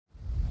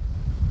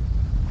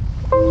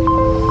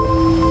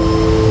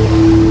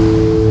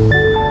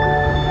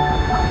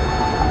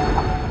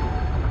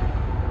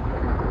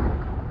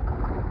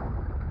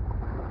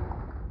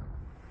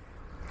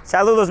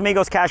Saludos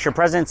amigos, Kash, your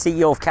president and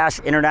CEO of Kash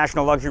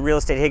International Luxury Real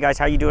Estate. Hey guys,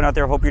 how you doing out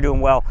there? Hope you're doing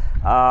well.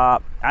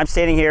 I'm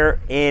standing here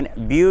in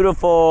the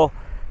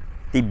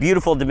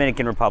beautiful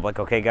Dominican Republic,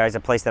 okay guys, a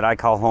place that I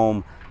call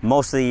home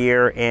most of the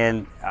year,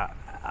 and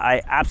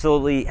I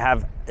absolutely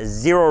have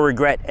zero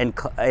regret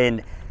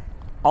and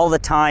all the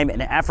time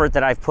and effort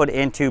that I've put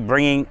into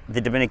bringing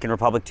the Dominican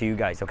Republic to you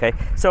guys, okay?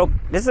 So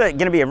this is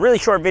gonna be a really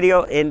short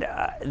video, and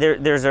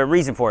there's a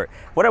reason for it.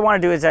 What I wanna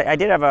do is, I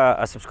did have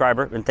a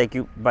subscriber, and thank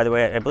you, by the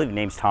way, I believe the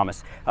name's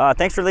Thomas.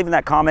 Thanks for leaving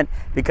that comment,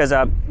 because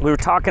we were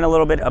talking a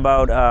little bit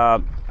about,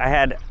 I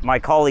had my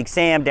colleague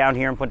Sam down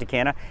here in Punta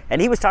Cana,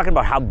 and he was talking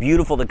about how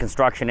beautiful the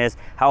construction is,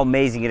 how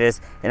amazing it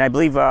is, and I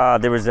believe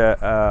there was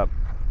a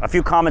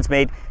few comments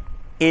made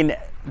in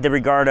the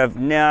regard of,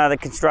 nah, the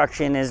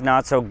construction is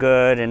not so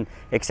good, and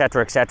et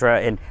cetera,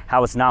 and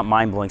how it's not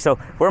mind-blowing. So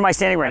where am I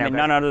standing right now?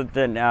 None other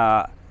than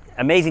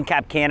amazing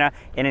Cap Cana.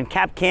 And in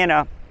Cap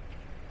Cana,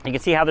 you can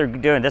see how they're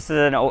doing. This is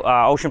an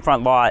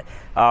oceanfront lot.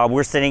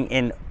 We're sitting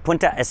in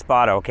Punta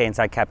Espada, okay,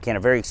 inside Cap Cana.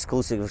 Very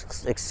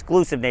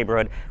exclusive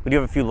neighborhood. We do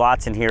have a few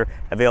lots in here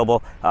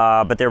available,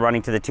 but they're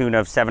running to the tune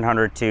of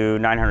 700 to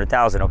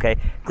 900,000, okay?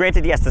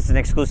 Granted, yes, this is an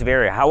exclusive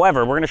area.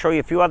 However, we're gonna show you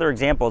a few other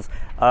examples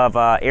of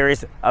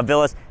areas of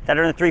villas that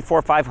are in the $300,000,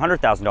 $400,000,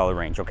 $500,000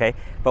 range, okay?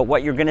 But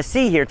what you're gonna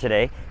see here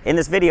today in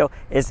this video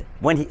is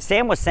when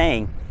Sam was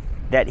saying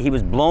that he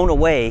was blown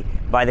away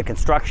by the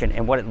construction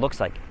and what it looks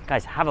like.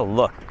 Guys, have a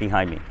look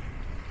behind me.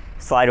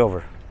 Slide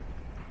over.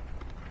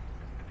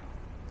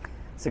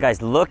 So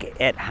guys, look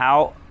at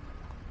how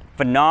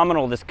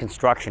phenomenal this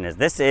construction is.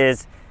 This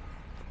is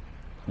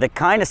the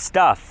kind of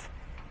stuff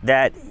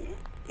that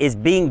is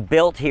being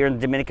built here in the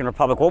Dominican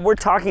Republic. What we're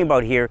talking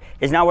about here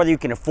is not whether you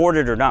can afford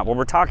it or not. What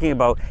we're talking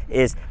about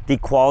is the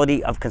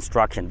quality of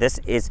construction. This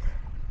is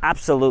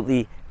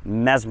absolutely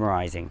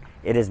mesmerizing.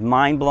 It is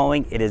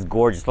mind-blowing. It is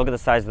gorgeous. Look at the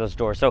size of those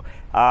doors. So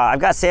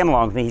I've got Sam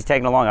along with me. He's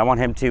tagging along. I want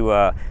him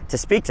to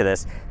speak to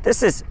this.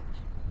 This is,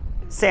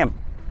 Sam,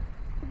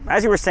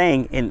 as you were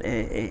saying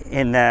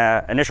in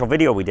the initial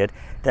video we did,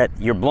 that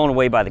you're blown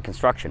away by the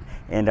construction.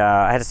 And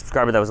I had a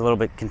subscriber that was a little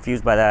bit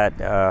confused by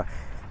that.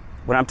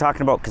 When I'm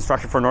talking about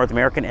construction for North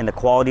American and the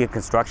quality of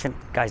construction,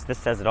 guys, this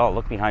says it all.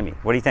 Look behind me.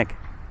 What do you think?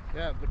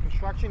 Yeah, the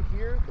construction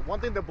here, the one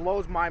thing that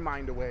blows my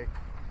mind away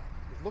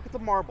is look at the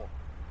marble.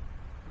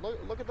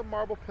 Look at the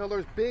marble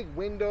pillars, big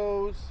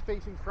windows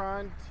facing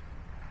front,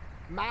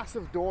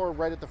 massive door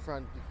right at the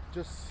front.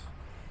 Just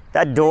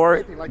that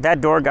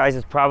door, guys,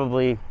 is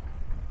probably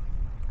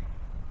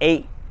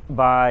 8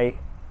 by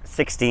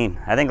 16.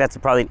 I think that's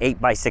probably an 8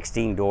 by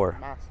 16 door.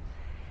 Massive.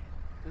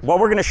 What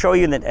we're going to show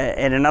you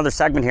in another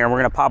segment here, and we're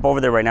going to pop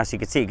over there right now so you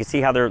can see. You can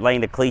see how they're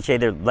laying the cliche,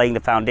 they're laying the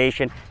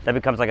foundation. That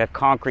becomes like a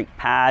concrete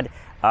pad,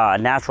 a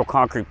natural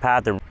concrete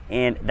pad.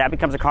 And that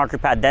becomes a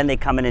concrete pad. Then they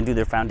come in and do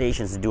their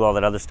foundations and do all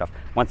that other stuff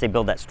once they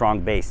build that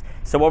strong base.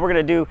 So what we're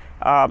gonna do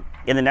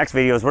in the next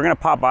video is we're gonna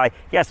pop by.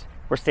 Yes,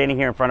 we're standing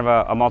here in front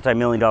of a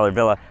multi-million-dollar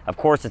villa. Of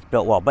course it's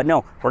built well, but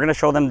no, we're gonna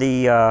show them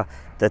the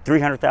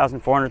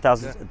 300,000,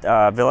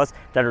 400,000 villas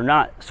that are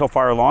not so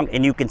far along.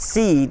 And you can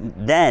see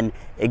then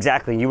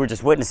exactly, and you were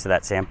just witness to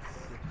that, Sam,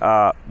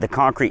 the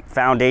concrete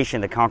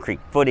foundation, the concrete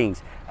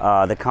footings,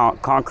 the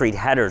concrete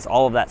headers,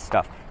 all of that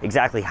stuff.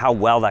 Exactly how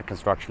well that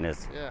construction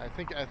is. Yeah, I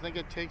think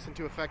it takes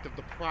into effect of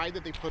the pride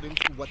that they put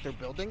into what they're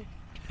building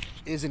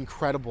is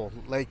incredible.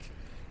 Like,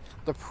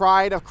 the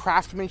pride of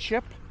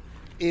craftsmanship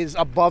is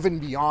above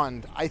and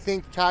beyond. I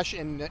think, Kash,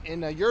 in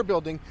your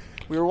building,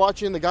 we were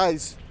watching the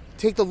guys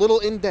take the little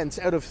indents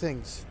out of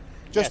things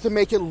just to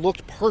make it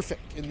look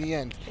perfect in the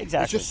end.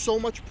 Exactly. It's just so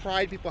much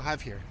pride people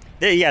have here.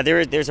 Yeah,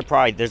 there's a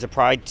pride. There's a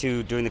pride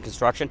to doing the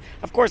construction.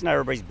 Of course, not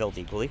everybody's built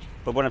equally,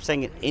 but what I'm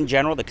saying, in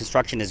general, the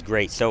construction is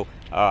great. So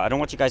I don't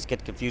want you guys to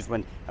get confused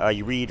when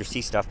you read or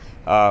see stuff.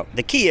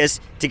 The key is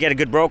to get a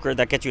good broker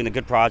that gets you in the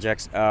good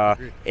projects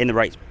in the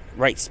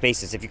right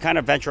spaces. If you kind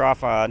of venture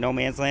off no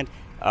man's land,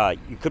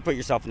 you could put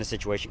yourself in a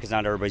situation because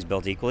not everybody's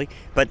built equally.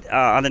 But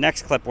on the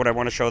next clip, what I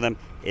want to show them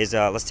is,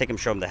 let's take them,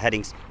 show them the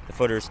headings, the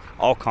footers,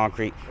 all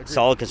concrete,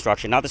 solid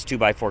construction, not this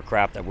 2x4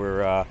 crap that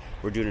we're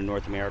doing in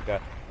North America,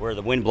 where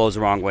the wind blows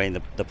the wrong way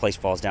and the place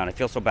falls down. I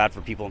feel so bad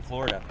for people in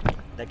Florida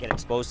that get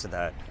exposed to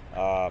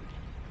that.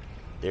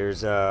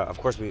 There's, of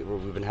course,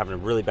 we've been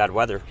having really bad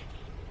weather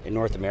in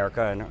North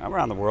America and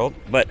around the world,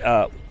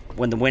 but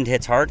when the wind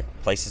hits hard,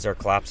 places are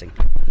collapsing.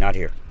 Not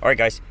here. All right,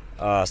 guys,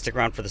 stick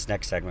around for this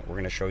next segment. We're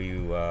going to show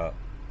you a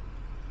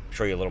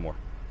little more.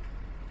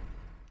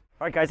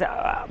 All right, guys,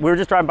 we were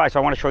just driving by, so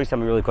I want to show you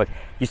something really quick.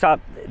 You saw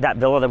that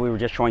villa that we were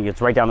just showing you. It's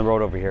right down the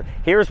road over here.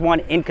 Here's one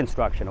in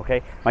construction,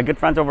 okay? My good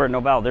friends over at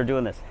Nobel, they're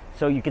doing this.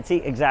 So you can see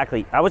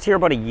exactly. I was here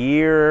about a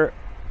year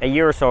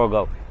or so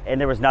ago, and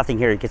there was nothing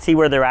here. You can see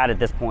where they're at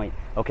this point,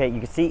 okay?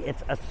 You can see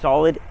it's a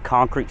solid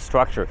concrete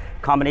structure.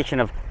 Combination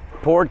of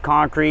poured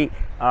concrete,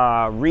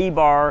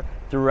 rebar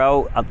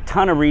throughout, a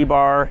ton of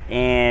rebar,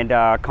 and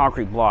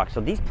concrete blocks. So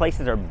these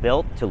places are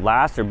built to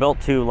last. They're built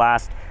to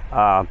last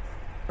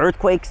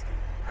earthquakes,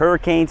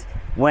 hurricanes.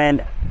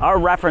 When our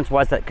reference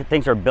was that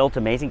things are built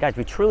amazing, guys,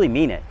 we truly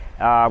mean it.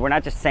 We're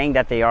not just saying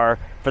that they are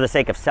for the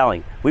sake of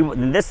selling.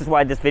 And this is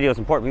why this video is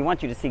important. We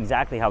want you to see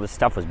exactly how this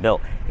stuff was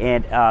built.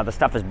 And the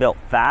stuff is built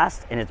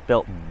fast, and it's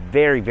built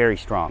very, very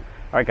strong.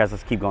 All right, guys,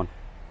 let's keep going.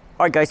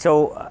 All right, guys,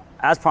 so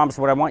as promised,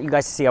 what I want you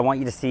guys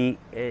to see,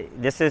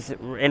 this is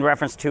in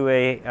reference to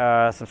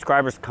a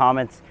subscriber's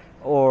comments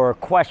or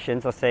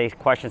questions, let's say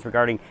questions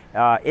regarding,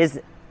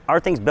 are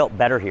things built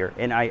better here?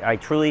 And I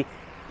truly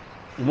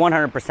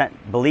 100%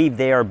 believe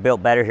they are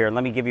built better here. And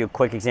let me give you a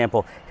quick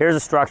example. Here's a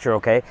structure,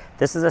 okay?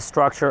 This is a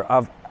structure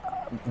of,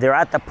 they're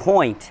at the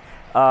point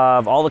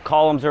of all the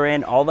columns are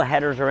in, all the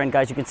headers are in.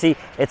 Guys, you can see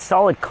it's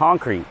solid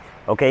concrete,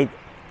 okay?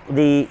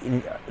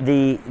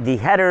 The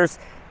headers,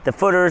 the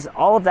footers,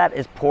 all of that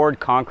is poured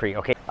concrete,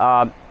 okay?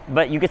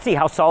 But you can see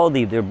how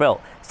solidly they're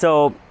built.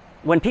 So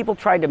when people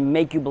try to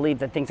make you believe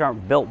that things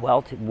aren't built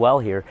well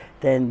here,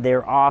 then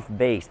they're off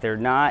base. They're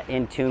not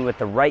in tune with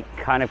the right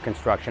kind of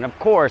construction. Of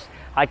course,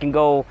 I can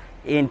go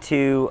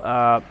into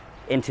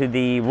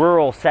the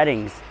rural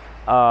settings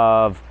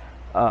of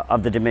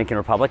the Dominican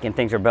Republic, and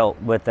things are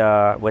built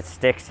with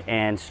sticks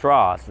and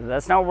straws.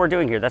 That's not what we're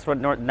doing here. That's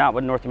not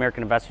what North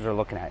American investors are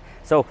looking at.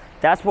 So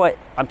that's what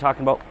I'm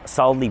talking about,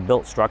 solidly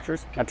built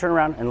structures. Now turn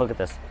around and look at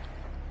this.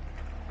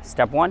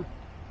 Step one,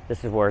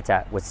 this is where it's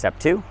at with step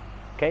two.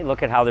 Okay,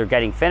 look at how they're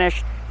getting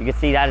finished. You can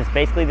see that it's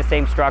basically the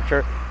same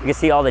structure. You can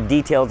see all the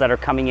details that are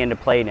coming into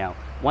play now.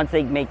 Once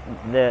they make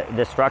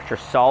the structure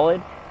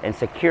solid and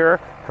secure,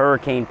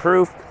 hurricane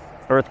proof,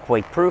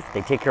 earthquake proof,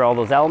 they take care of all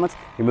those elements.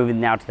 You're moving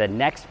now to the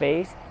next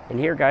phase. And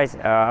here, guys,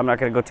 I'm not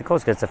gonna go too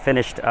close because it's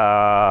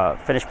a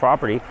finished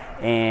property,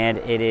 and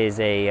it is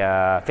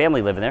a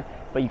family living there.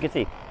 But you can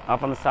see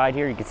off on the side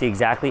here, you can see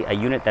exactly a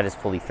unit that is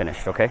fully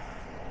finished, okay?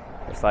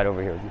 Let's slide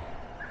over here with me.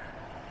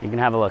 You can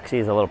have a look. See,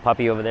 there's a little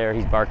puppy over there.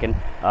 He's barking.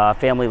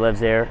 Family lives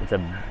there. It's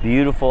a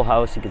beautiful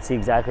house. You can see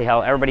exactly how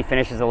everybody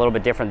finishes a little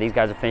bit different. These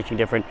guys are finishing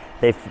different.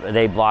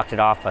 They blocked it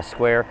off a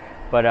square.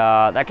 But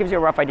that gives you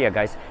a rough idea,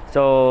 guys.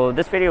 So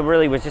this video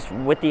really was just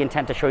with the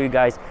intent to show you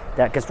guys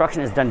that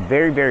construction is done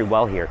very, very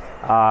well here.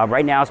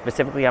 Right now,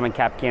 specifically, I'm in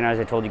Cap Cana, as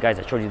I told you guys.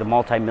 I showed you the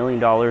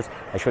multi-million dollars.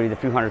 I showed you the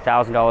few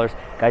 $100,000.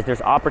 Guys,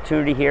 there's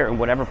opportunity here in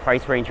whatever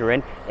price range you're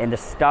in, and the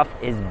stuff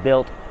is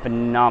built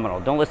phenomenal.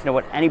 Don't listen to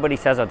what anybody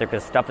says out there,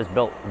 because stuff is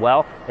built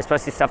well,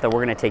 especially stuff that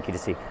we're gonna take you to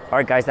see. All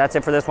right, guys, that's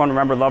it for this one.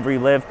 Remember, love where you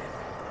live.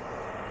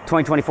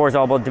 2024 is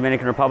all about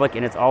Dominican Republic,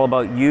 and it's all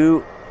about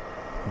you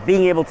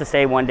being able to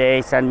say one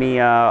day, send me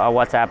a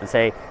WhatsApp and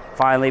say,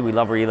 finally, we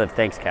love where you live.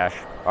 Thanks, Kash.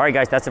 All right,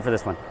 guys, that's it for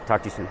this one.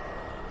 Talk to you soon.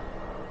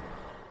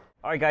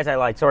 All right, guys, I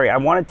lied. Sorry, I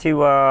wanted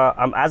to,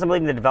 as I'm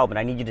leaving the development,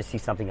 I need you to see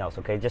something else,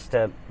 okay? Just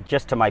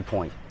to my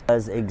point.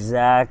 That's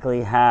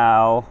exactly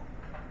how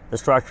the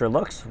structure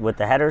looks with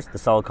the headers, the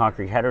solid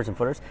concrete headers and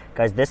footers.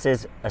 Guys, this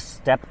is a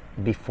step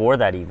before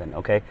that even,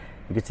 okay?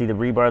 You can see the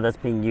rebar that's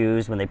being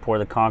used when they pour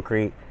the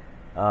concrete.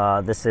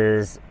 This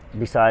is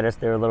beside us.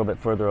 They're a little bit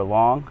further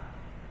along.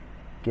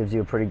 Gives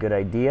you a pretty good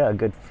idea, a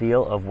good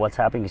feel of what's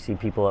happening. You see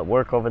people at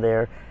work over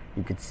there.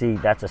 You can see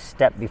that's a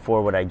step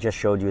before what I just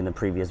showed you in the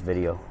previous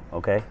video,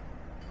 okay?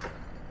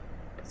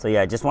 So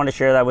yeah, I just want to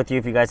share that with you.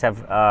 If you guys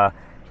have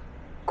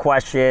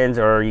questions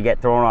or you get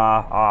thrown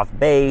off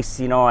base,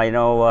 you know, I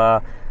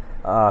know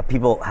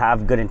people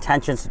have good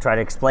intentions to try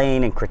to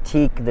explain and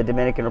critique the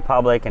Dominican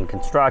Republic and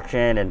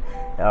construction and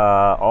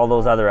all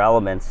those other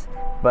elements,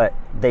 but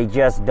they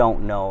just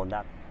don't know.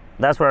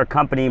 That's where our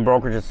company and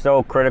brokerage is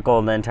so critical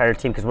in the entire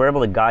team, because we're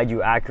able to guide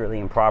you accurately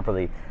and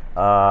properly.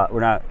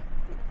 We're not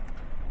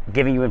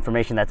giving you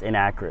information that's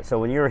inaccurate. So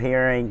when you're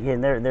hearing,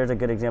 and there's a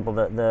good example,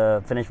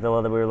 the finished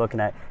villa that we were looking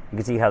at, you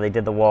can see how they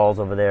did the walls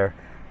over there.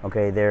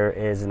 Okay, there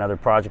is another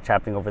project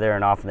happening over there,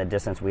 and off in the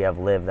distance we have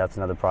Live. That's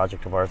another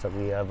project of ours that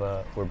we have,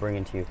 we're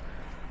bringing to you.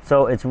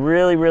 So it's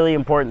really, really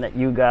important that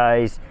you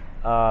guys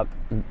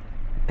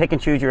pick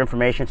and choose your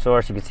information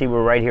source. You can see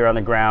we're right here on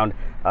the ground.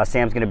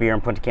 Sam's going to be here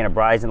in Punta Cana,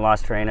 Bry's in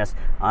Las TERRENAS.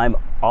 I'm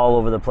all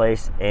over the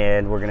place,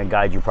 and we're going to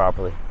guide you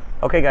properly.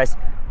 Okay, guys,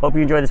 hope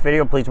you enjoyed this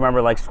video. Please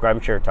remember to like, subscribe,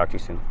 and share. Talk to you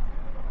soon.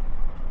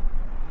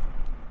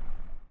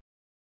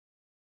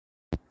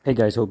 Hey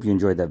guys, hope you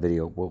enjoyed that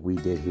video. What we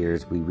did here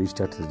is we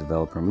reached out to the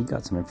developer and we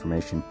got some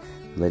information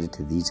related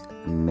to these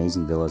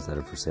amazing villas that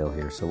are for sale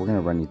here. So we're going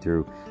to run you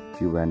through a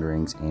few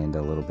renderings and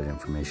a little bit of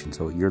information.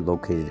 So you're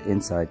located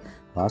inside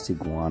Las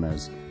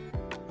Iguanas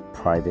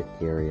private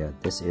area.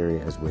 This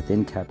area is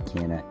within Cap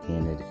Cana,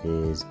 and it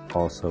is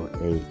also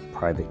a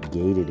private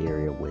gated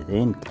area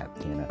within Cap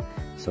Cana.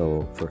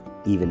 So for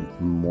even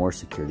more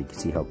security, you can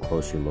see how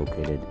close you're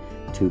located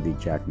to the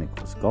Jack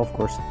Nicklaus Golf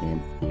Course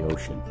and the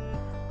ocean.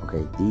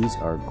 Okay, these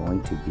are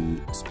going to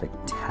be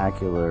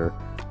spectacular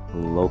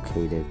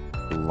located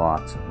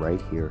lots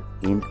right here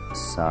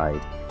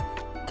inside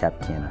Cap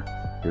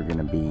Cana. You're going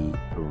to be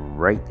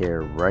right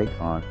there, right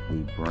on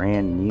the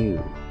brand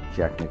new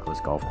Jack Nicklaus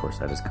Golf Course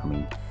that is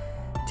coming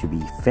to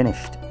be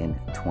finished in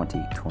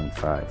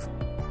 2025.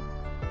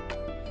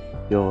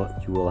 You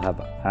will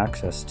have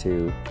access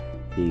to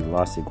the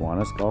Las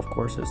Iguanas golf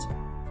courses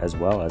as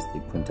well as the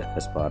Punta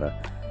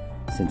Espada,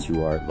 since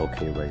you are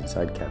located right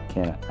inside Cap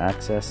Cana.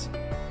 Access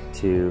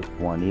to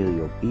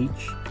Juanillo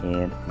Beach,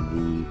 and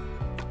the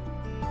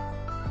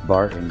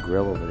bar and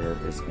grill over there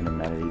is an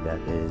amenity that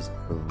is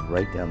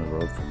right down the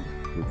road from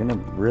you. You're going to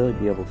really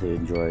be able to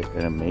enjoy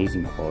an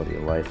amazing quality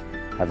of life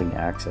having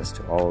access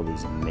to all of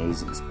these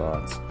amazing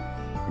spots.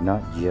 You're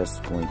not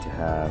just going to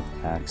have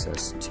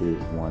access to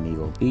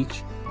Juanillo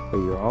Beach, but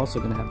you're also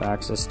going to have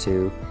access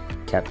to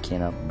Cap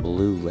Cana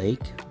Blue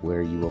Lake,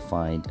 where you will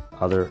find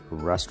other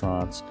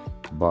restaurants,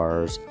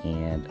 bars,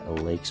 and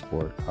lake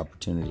sport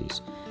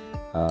opportunities.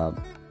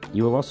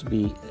 You will also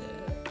be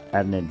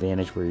at an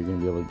advantage where you're going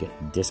to be able to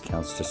get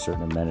discounts to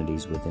certain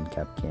amenities within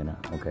Cap Cana,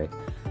 okay?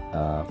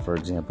 For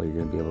example, you're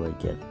going to be able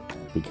to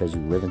get, because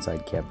you live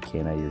inside Cap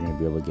Cana, you're going to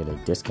be able to get a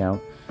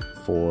discount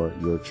for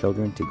your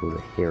children to go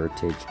to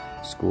Heritage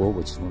School,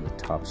 which is one of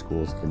the top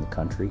schools in the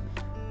country.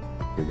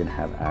 You're going to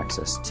have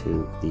access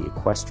to the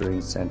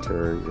equestrian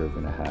center. You're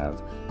going to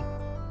have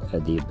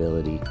the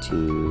ability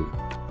to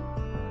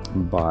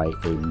buy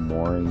a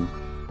mooring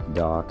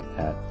dock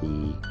at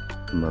the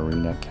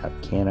Marina Cap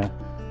Cana,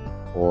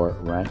 or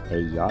rent a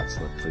yacht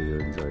slip for your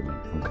enjoyment.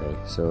 Okay,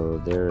 so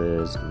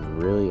there is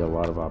really a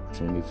lot of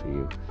opportunity for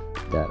you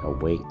that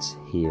awaits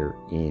here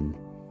in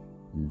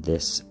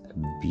this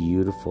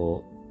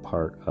beautiful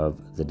part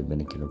of the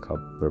Dominican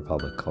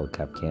Republic called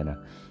Cap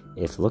Cana.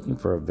 If looking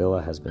for a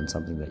villa has been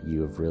something that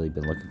you have really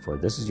been looking for,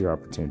 this is your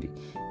opportunity.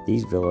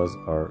 These villas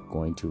are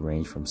going to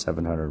range from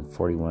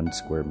 741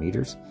 square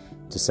meters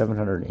to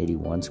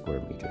 781 square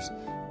meters.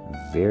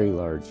 Very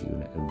large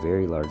unit,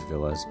 very large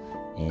villas,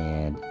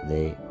 and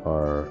they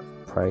are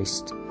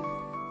priced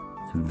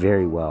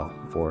very well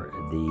for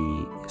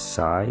the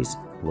size,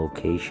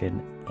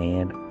 location,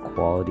 and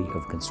quality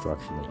of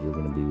construction that you're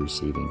going to be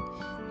receiving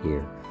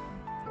here.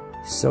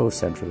 So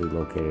centrally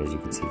located, as you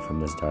can see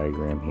from this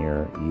diagram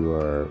here. You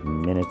are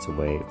minutes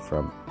away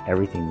from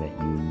everything that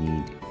you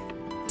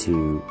need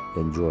to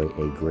enjoy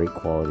a great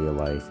quality of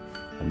life,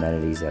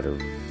 amenities that are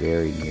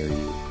very near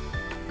you.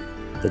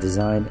 The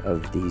design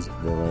of these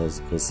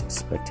villas is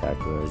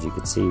spectacular. As you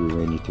can see, we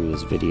ran you through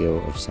this video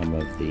of some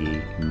of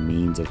the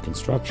means of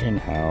construction,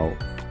 how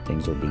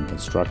things are being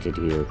constructed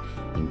here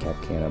in Cap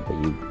Cana, but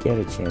you get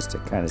a chance to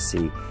kind of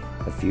see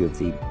a few of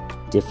the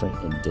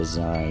different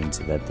designs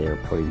that they're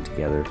putting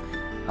together,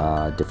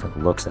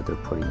 different looks that they're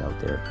putting out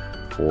there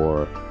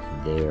for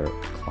their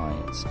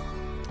clients.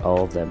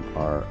 All of them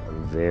are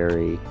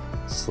very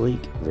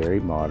sleek, very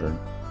modern,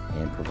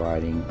 and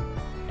providing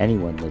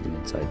anyone living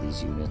inside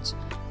these units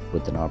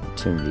with an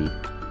opportunity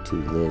to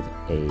live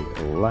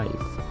a life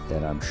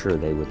that I'm sure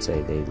they would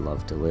say they'd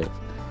love to live.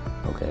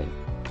 Okay,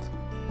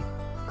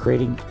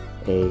 creating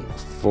a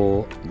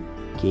full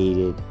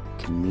gated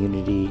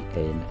community,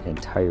 an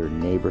entire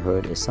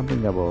neighborhood, is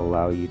something that will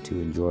allow you to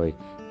enjoy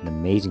an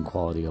amazing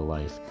quality of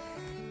life.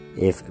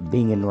 If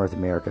being in North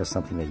America is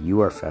something that you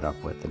are fed up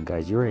with, then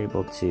guys, you're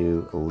able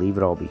to leave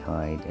it all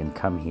behind and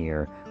come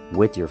here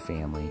with your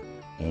family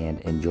and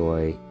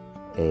enjoy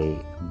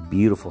a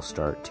beautiful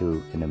start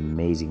to an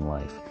amazing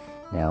life.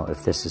 Now,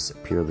 if this is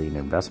purely an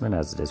investment,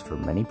 as it is for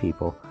many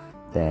people,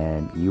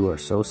 then you are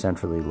so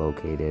centrally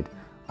located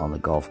on the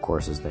golf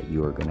courses that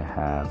you are going to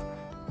have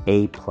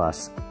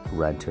A-plus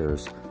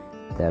renters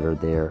that are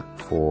there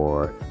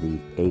for the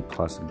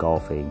A-plus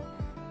golfing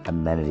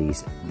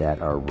amenities that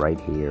are right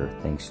here,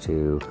 thanks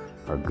to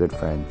our good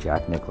friend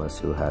Jack Nicholas,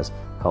 who has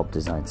helped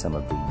design some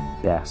of the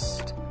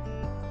best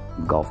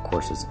golf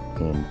courses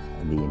in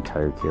the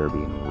entire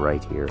Caribbean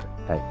right here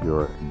at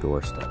your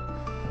doorstep.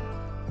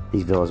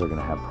 These villas are going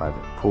to have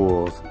private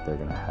pools. They're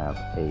going to have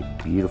a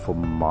beautiful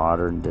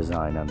modern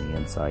design on the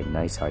inside,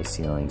 nice high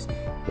ceilings.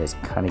 You guys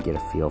kind of get a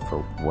feel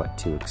for what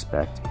to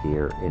expect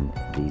here in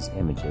these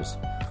images.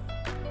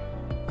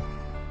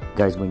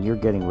 Guys, when you're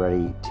getting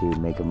ready to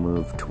make a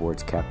move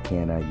towards Cap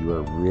Cana, you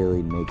are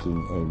really making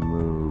a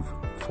move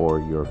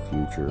for your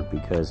future,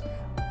 because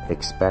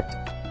expect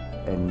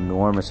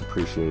enormous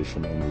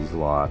appreciation in these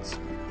lots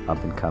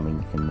up and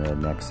coming in the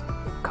next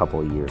couple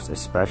of years,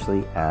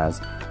 especially as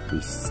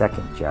the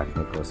second Jack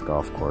Nicholas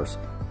golf course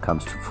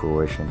comes to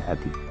fruition at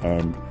the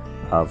end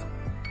of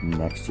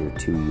next year,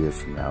 2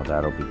 years from now.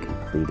 That'll be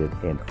completed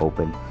and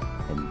open,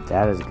 and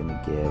that is going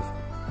to give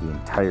the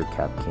entire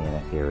Cap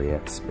Cana area,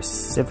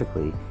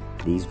 specifically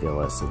these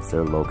villas, since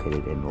they're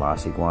located in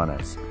Las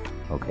Iguanas,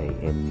 okay,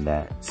 in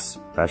that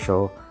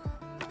special,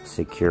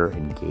 secure,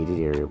 and gated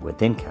area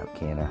within Cap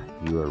Cana,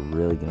 you are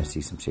really going to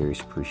see some serious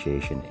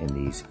appreciation in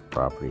these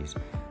properties.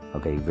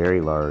 Okay, very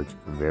large,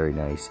 very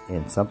nice,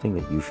 and something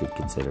that you should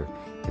consider.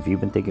 If you've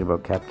been thinking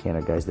about Cap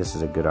Cana, guys, this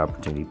is a good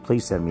opportunity.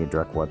 Please send me a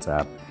direct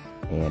WhatsApp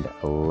and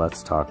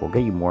let's talk. We'll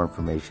get you more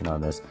information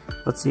on this.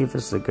 Let's see if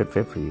this is a good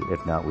fit for you.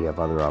 If not, we have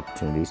other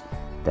opportunities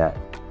that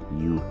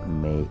you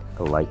may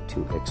like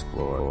to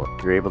explore.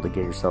 You're able to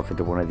get yourself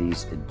into one of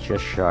these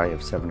just shy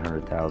of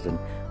 $700,000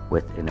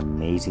 with an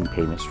amazing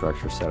payment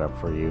structure set up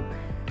for you,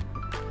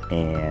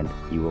 and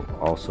you will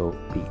also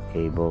be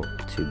able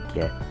to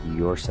get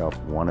yourself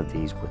one of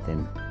these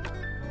within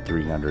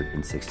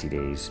 360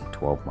 days,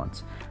 12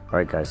 months. All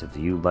right, guys, if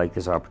you like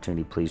this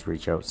opportunity, please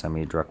reach out, send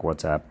me a direct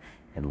WhatsApp,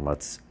 and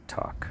let's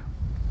talk.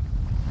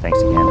 Thanks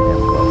again,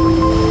 and